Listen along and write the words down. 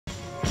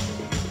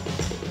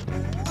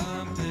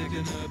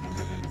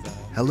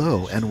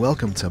Hello and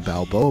welcome to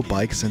Balboa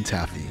Bikes and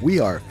Taffy. We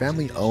are a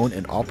family-owned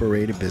and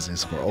operated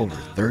business for over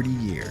 30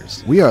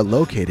 years. We are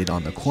located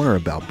on the corner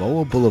of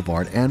Balboa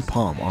Boulevard and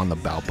Palm on the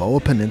Balboa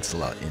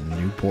Peninsula in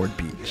Newport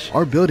Beach.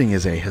 Our building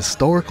is a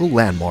historical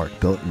landmark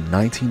built in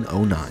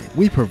 1909.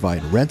 We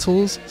provide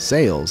rentals,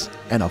 sales,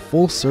 and a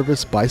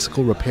full-service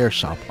bicycle repair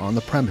shop on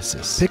the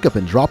premises. Pickup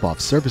and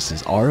drop-off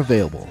services are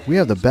available. We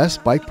have the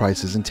best bike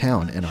prices in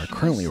town and are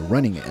currently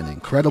running an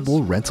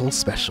incredible rental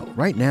special.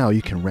 Right now,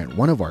 you can rent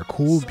one of our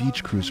cool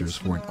beach cruisers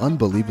for an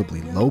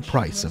unbelievably low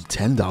price of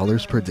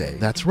 $10 per day.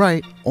 That's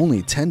right,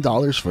 only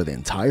 $10 for the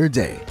entire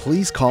day.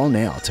 Please call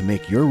now to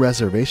make your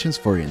reservations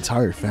for your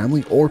entire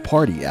family or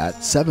party at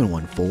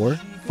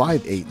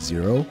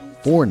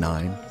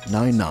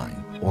 714-580-4999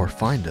 or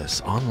find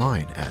us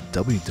online at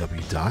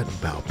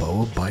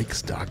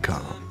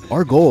www.balboabikes.com.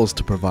 Our goal is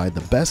to provide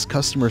the best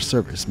customer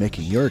service,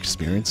 making your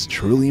experience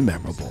truly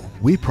memorable.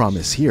 We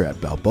promise here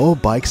at Balboa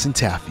Bikes and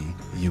Taffy,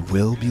 you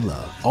will be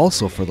loved.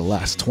 Also, for the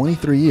last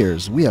 23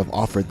 years, we have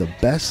offered the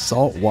best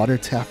saltwater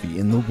taffy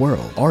in the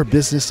world. Our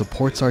business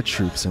supports our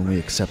troops and we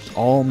accept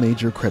all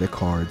major credit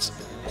cards.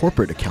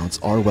 Corporate accounts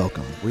are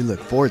welcome. We look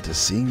forward to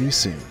seeing you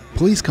soon.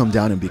 Please come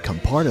down and become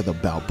part of the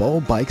Balboa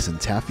Bikes and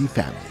Taffy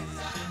family.